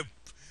Jeb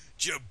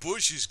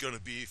Bush is going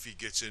to be if he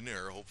gets in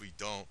there. I hope he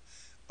don't.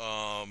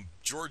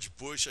 George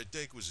Bush, I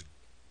think, was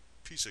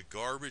a piece of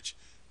garbage.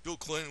 Bill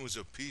Clinton was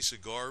a piece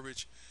of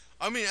garbage.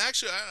 I mean,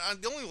 actually,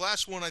 the only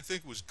last one I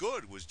think was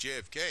good was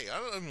JFK. I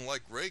don't even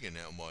like Reagan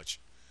that much.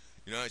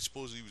 I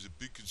suppose he was a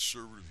big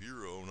conservative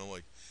hero, and I'm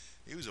like,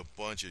 he was a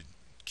bunch of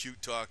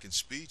cute talking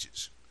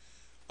speeches.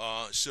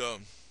 So,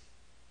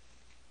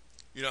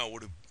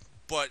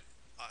 but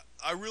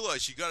I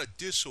realize you got to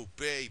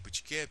disobey, but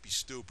you can't be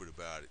stupid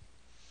about it.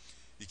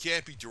 You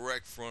can't be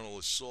direct frontal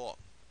assault.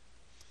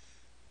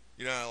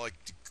 Like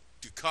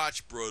the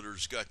Koch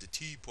brothers got the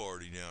Tea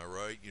Party now,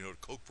 right? The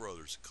Koch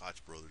brothers, the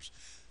Koch brothers.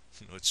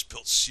 It's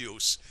spelled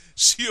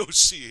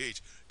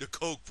C-O-C-H, the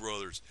Koch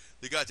brothers.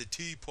 They got the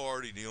Tea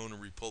Party and they own the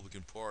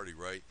Republican Party,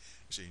 right?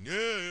 They're saying,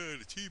 yeah,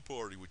 the Tea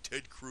Party with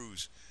Ted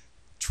Cruz.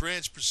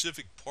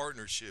 Trans-Pacific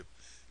Partnership,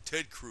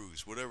 Ted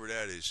Cruz, whatever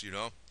that is,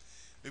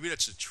 Maybe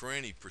that's the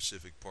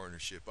Tranny-Pacific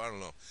Partnership, I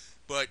don't know.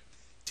 But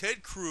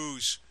Ted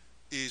Cruz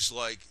is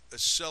like a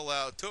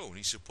sellout too, and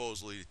he's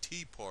supposedly a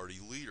Tea Party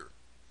leader.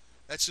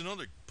 That's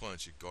another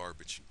bunch of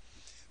garbage.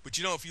 But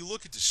if you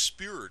look at the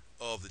spirit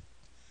of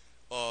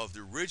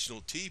the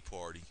original Tea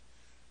Party,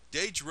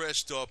 they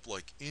dressed up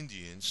like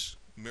Indians,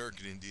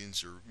 American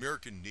Indians or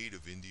American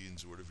Native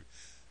Indians or whatever,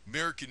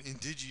 American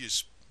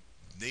indigenous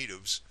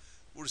natives.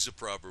 What is the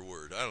proper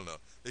word? I don't know.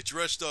 They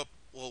dressed up,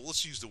 well,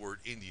 let's use the word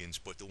Indians,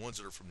 but the ones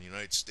that are from the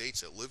United States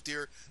that lived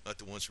here, not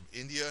the ones from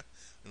India.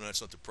 I know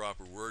that's not the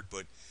proper word,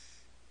 but,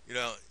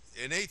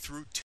 and they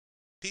threw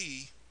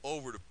tea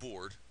over the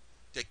board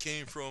that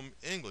came from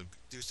England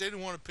because they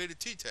didn't want to pay the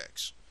tea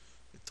tax.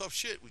 Tough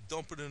shit. We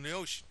dump it in the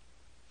ocean.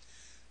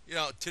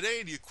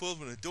 Today the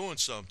equivalent of doing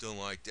something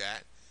like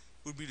that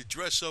would be to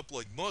dress up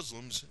like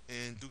Muslims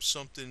and do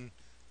something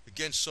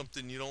against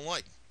something you don't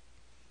like.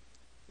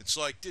 It's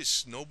like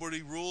this: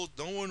 nobody rules,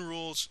 no one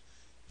rules,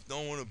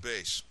 no one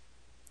obeys.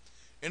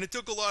 And it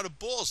took a lot of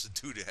balls to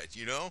do that.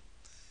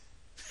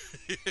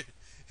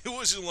 It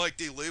wasn't like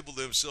they labeled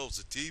themselves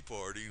a Tea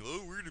Party.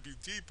 Oh, we're going to be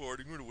a Tea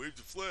Party. We're going to wave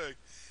the flag.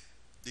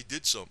 They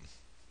did something.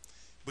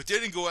 But they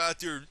didn't go out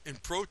there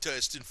and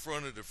protest in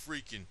front of the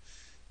freaking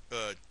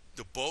the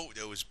boat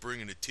that was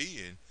bringing the tea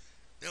in.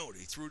 No, they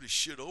threw the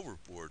shit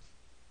overboard.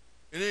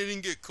 And they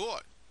didn't get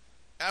caught.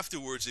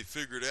 Afterwards, they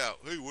figured out,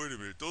 hey, wait a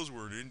minute, those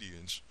weren't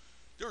Indians.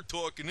 They were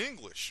talking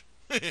English.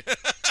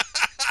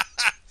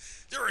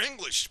 They're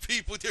English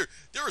people.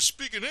 They were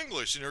speaking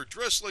English, and they're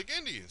dressed like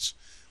Indians.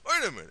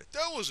 Wait a minute,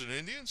 that wasn't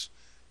Indians.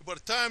 By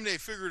the time they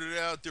figured it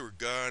out, they were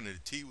gone, and the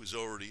tea was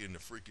already in the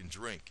freaking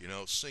drink,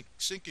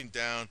 sinking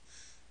down,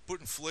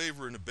 putting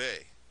flavor in the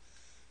bay.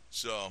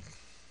 So,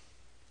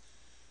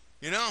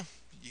 you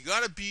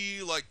got to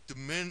be like the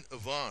men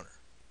of honor.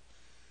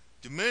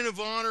 The men of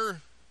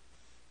honor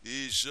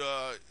is,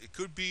 it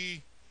could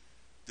be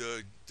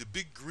the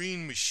big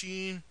green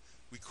machine.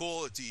 We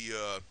call it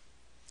the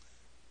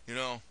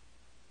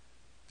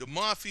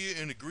mafia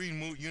in the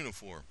green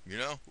uniform.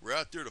 We're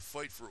out there to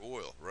fight for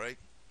oil, right?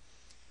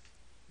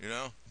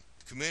 The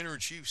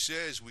commander-in-chief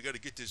says we got to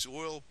get this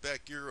oil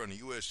back here on the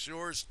U.S.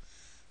 shores.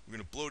 We're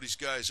going to blow these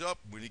guys up.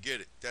 We're going to get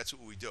it. That's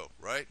what we do,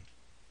 right?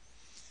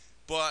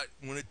 But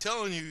when they're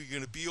telling you you're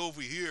going to be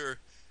over here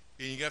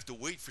and you have to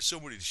wait for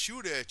somebody to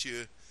shoot at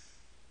you,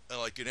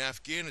 like in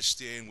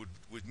Afghanistan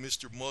with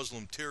Mr.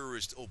 Muslim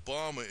terrorist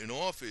Obama in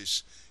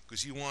office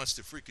because he wants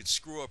to freaking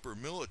screw up our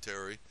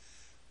military,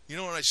 you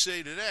know what I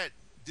say to that?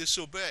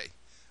 Disobey.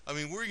 I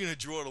mean, where are you going to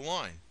draw the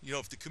line?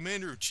 If the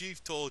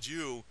commander-in-chief told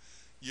you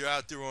you're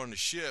out there on the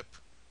ship,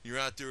 you're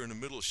out there in the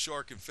middle of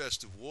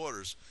shark-infested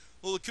waters,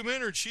 well, the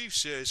commander-in-chief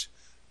says,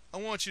 I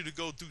want you to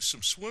go do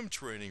some swim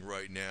training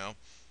right now,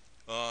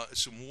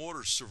 some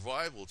water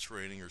survival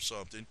training or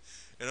something,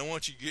 and I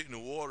want you to get in the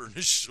water in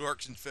the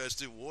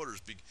shark-infested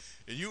waters,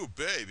 and you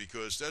obey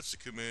because that's the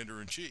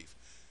commander-in-chief.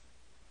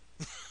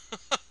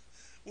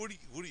 What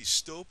are you,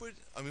 stupid?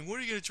 I mean, where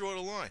are you going to draw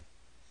the line?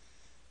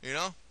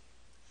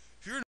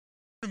 If you're in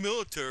the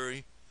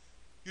military,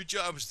 your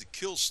job is to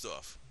kill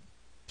stuff.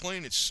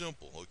 Plain and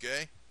simple,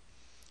 okay?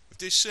 If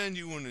they send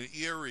you in an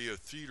area of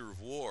theater of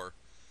war,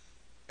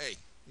 hey,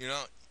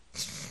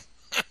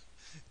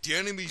 the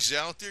enemy's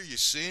out there, you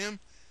see him,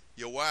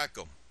 you whack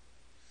them.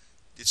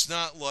 It's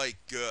not like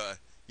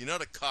you're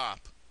not a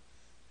cop.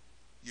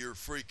 You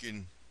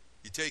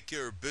take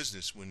care of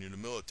business when you're in the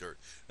military.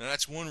 Now,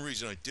 that's one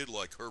reason I did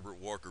like Herbert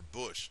Walker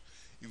Bush,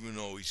 even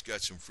though he's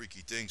got some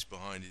freaky things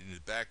behind it in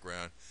the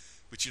background.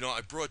 But,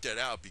 I brought that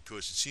out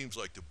because it seems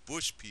like the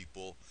Bush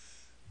people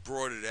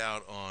brought it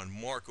out on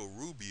Marco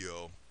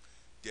Rubio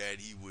that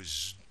he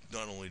was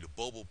not only the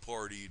bubble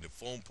party, the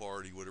foam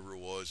party, whatever it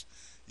was,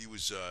 he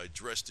was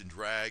dressed in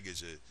drag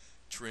as a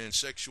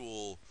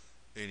transsexual,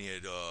 and he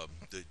had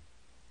the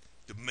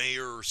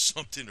mayor or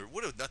something, or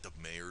what? Not the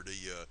mayor,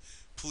 the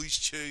police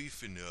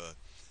chief in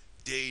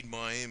Dade,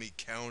 Miami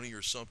County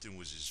or something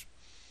was his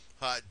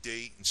hot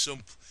date, and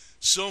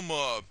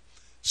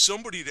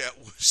somebody that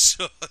was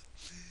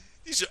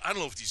I don't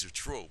know if these are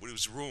true, but it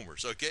was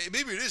rumors. Okay,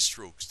 maybe it is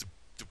true because the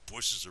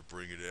Bushes are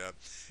bringing it up,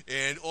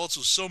 and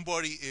also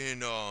somebody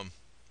in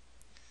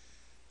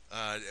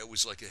it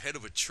was like a head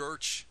of a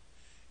church,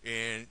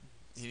 and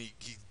he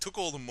took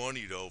all the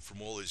money though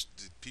from all the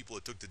people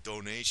that took the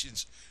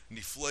donations, and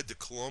he fled to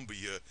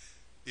Colombia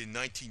in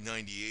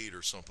 1998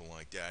 or something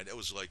like that. That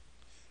was like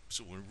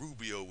so when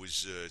Rubio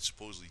was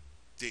supposedly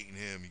dating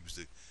him, he was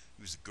the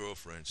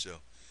girlfriend.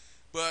 So,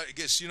 but I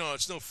guess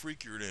it's no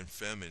freakier than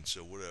feminine.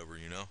 So whatever.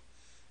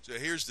 So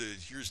here's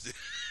the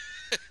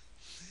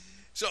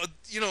so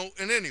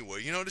and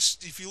anyway, this,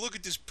 if you look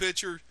at this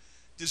picture,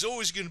 there's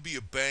always going to be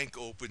a bank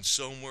open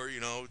somewhere.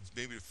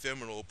 Maybe the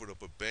feminine will open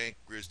up a bank.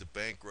 There's the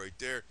bank right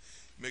there.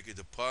 Make a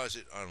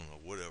deposit. I don't know,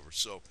 whatever.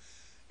 So,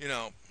 I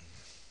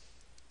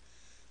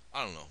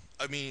don't know.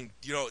 I mean,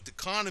 the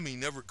economy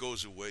never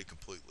goes away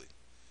completely.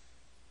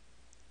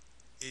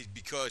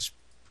 Because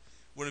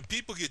when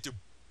people get to,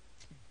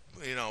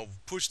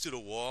 pushed to the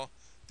wall,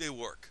 they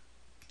work.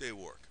 They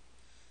work.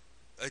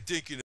 I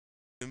think,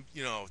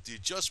 the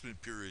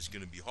adjustment period is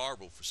going to be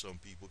horrible for some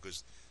people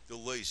because they're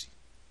lazy.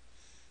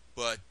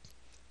 But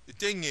the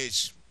thing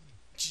is,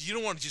 you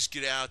don't want to just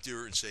get out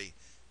there and say,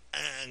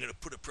 I'm going to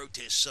put a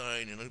protest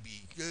sign and I'll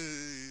be,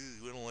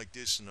 I don't like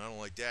this and I don't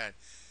like that.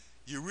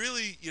 You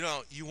really,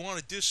 you want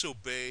to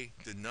disobey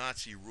the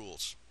Nazi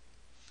rules.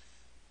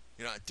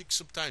 I think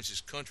sometimes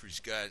this country's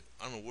got,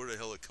 I don't know where the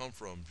hell it come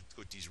from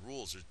with these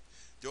rules.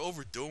 They're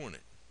overdoing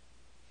it.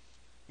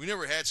 We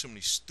never had so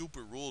many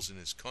stupid rules in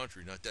this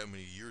country not that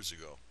many years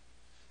ago.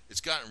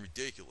 It's gotten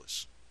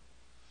ridiculous.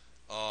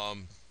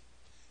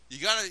 You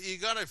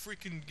gotta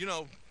freaking,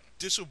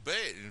 disobey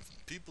it. And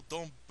if people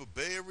don't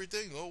obey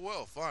everything, oh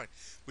well, fine.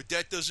 But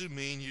that doesn't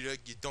mean you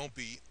don't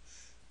be.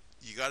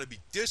 You gotta be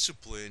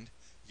disciplined.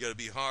 You You got to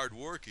be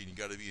hardworking. You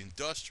got to be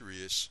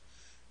industrious,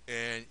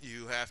 and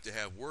you have to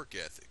have work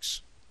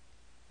ethics.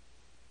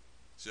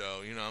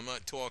 So, I'm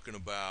not talking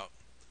about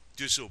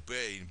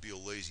disobey and be a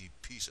lazy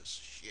piece of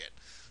shit.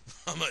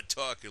 I'm not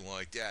talking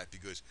like that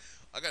because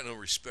I got no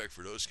respect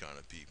for those kind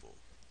of people.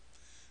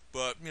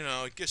 But,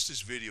 I guess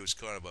this video is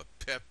kind of a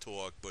pep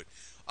talk, but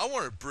I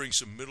want to bring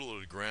some middle of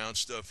the ground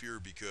stuff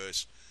here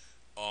because,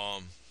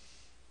 on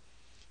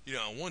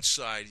one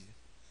side,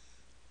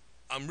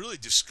 I'm really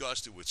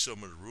disgusted with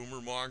some of the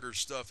rumor monger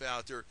stuff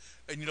out there.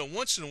 And,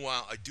 once in a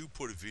while, I do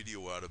put a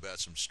video out about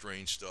some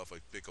strange stuff. I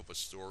pick up a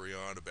story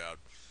on about,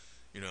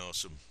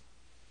 some,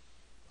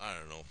 I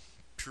don't know,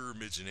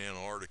 pyramids in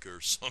Antarctica or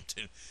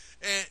something.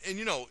 And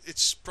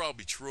it's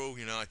probably true.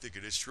 I think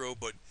it is true.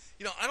 But,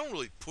 I don't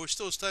really push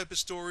those type of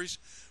stories.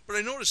 But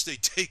I notice they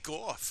take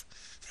off.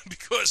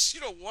 Because,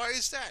 why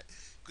is that?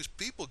 Because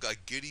people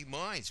got giddy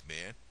minds,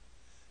 man.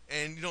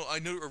 And, I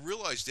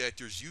realize that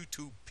there's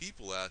YouTube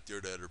people out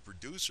there that are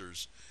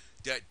producers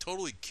that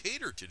totally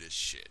cater to this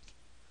shit.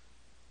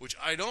 Which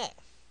I don't.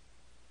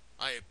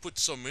 I put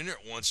some in it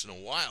once in a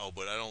while,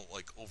 but I don't,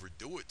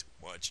 overdo it too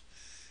much.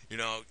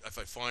 If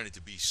I find it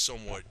to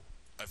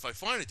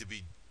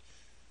be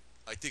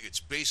I think it's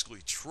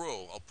basically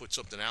true, I'll put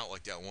something out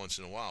like that once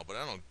in a while, but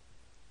I don't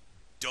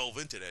delve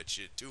into that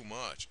shit too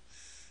much.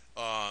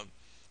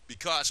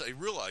 Because I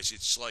realize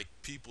it's like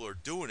people are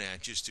doing that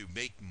just to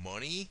make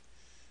money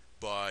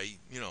by,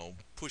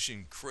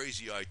 pushing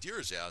crazy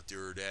ideas out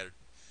there that,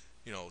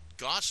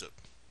 gossip.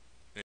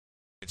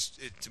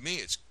 To me,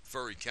 it's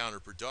very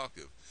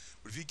counterproductive.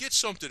 But if you get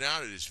something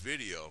out of this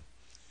video,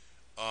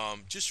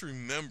 just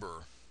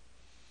remember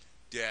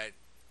that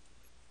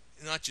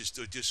not just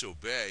to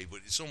disobey, but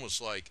it's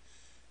almost like,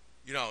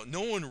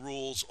 no one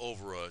rules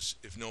over us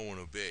if no one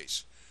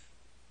obeys.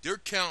 They're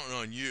counting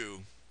on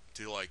you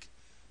to,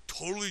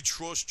 totally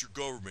trust your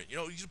government.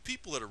 These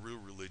people that are real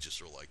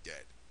religious are like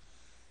that.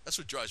 That's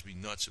what drives me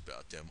nuts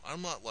about them.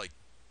 I'm not,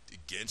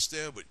 against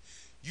them, but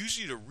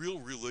usually the real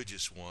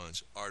religious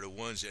ones are the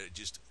ones that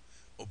just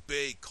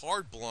obey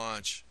carte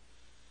blanche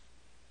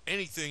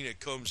anything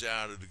that comes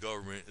out of the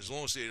government, as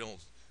long as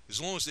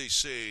they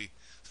say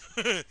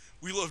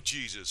we love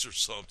Jesus or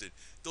something.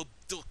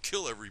 They'll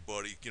kill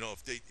everybody,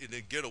 if they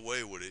get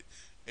away with it.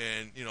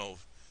 And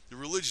the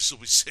religious will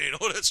be saying,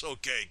 oh, that's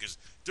okay because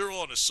they're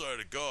on the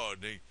side of God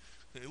and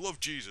they love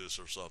Jesus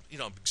or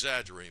something. I'm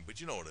exaggerating, but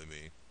you know what I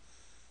mean.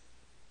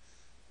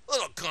 A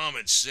little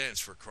common sense,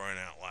 for crying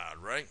out loud,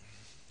 right?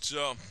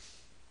 So,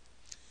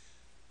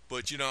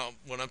 but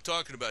when I'm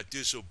talking about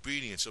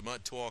disobedience, I'm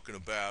not talking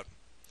about,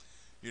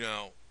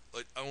 I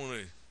want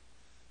to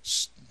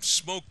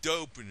smoke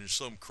dope and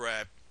some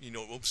crap.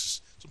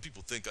 Some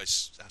people think I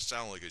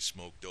sound like I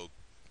smoke dope,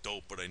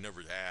 but I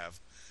never have.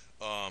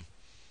 I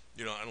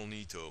don't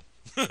need to.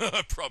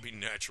 I'm probably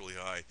naturally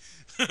high.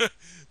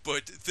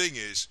 But the thing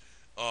is,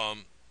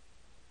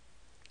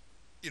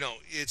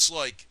 it's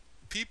like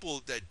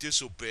people that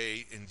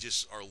disobey and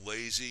just are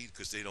lazy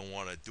because they don't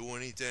want to do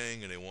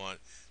anything and they want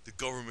the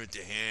government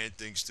to hand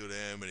things to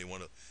them and they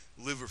want to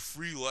live a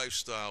free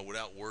lifestyle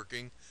without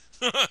working.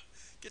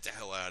 Get the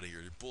hell out of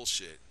here. They're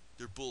bullshit.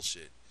 They're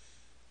bullshit.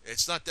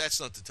 That's not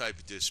the type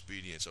of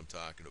disobedience I'm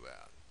talking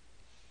about.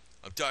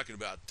 I'm talking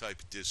about the type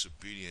of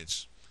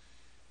disobedience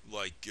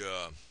like,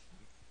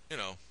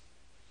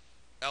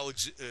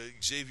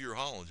 Xavier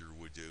Hollander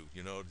would do,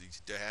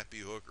 the happy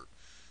hooker.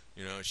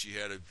 She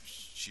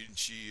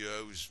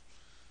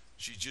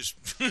just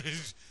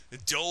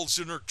indulged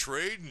in her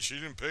trade and she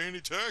didn't pay any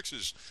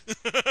taxes.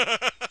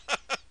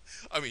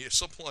 I mean,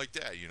 something like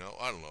that,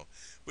 I don't know.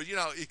 But,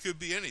 it could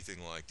be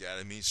anything like that.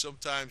 I mean,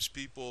 sometimes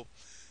people,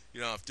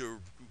 if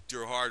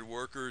they're hard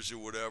workers or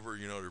whatever,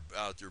 they're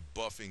out there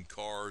buffing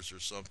cars or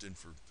something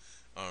for,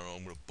 I don't know,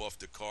 I'm going to buff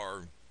the car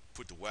and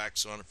put the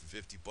wax on it for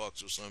 $50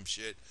 or some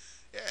shit.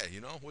 Yeah,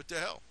 what the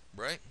hell,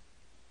 right?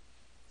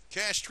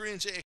 Cash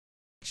transaction,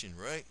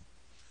 right?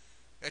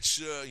 That's,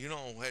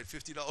 had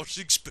 $50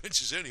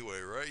 expenses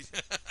anyway, right?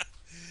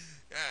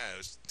 Yeah, it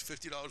was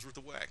 $50 worth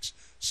of wax.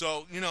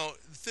 So, the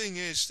thing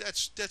is,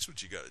 that's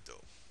what you got to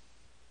do.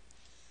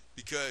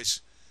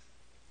 Because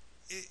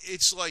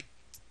it's like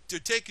they're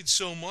taking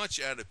so much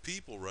out of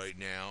people right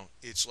now,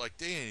 it's like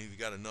they ain't even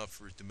got enough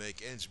for it to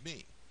make ends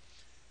meet.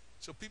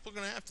 So people are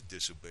going to have to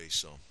disobey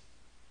some.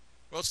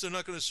 Or else they're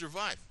not going to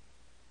survive.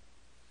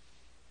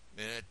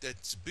 And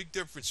that's a big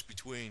difference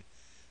between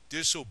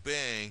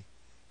disobeying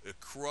a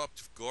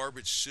corrupt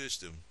garbage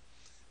system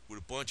with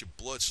a bunch of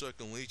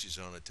blood-sucking leeches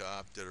on the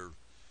top that are,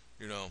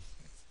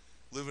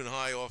 living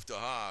high off the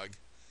hog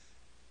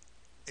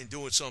and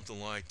doing something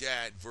like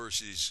that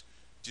versus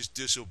just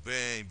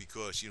disobeying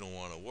because you don't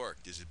want to work.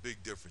 There's a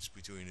big difference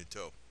between the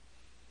two.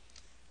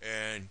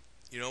 And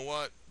you know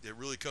what? It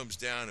really comes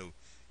down to,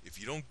 if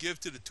you don't give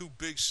to the two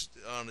bigs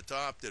on the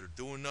top that are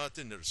doing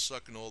nothing, that are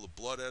sucking all the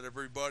blood out of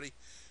everybody,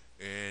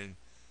 and,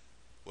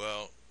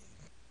 well,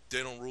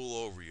 they don't rule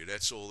over you.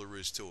 That's all there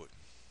is to it.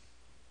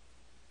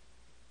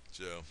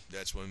 So,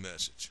 that's my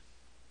message.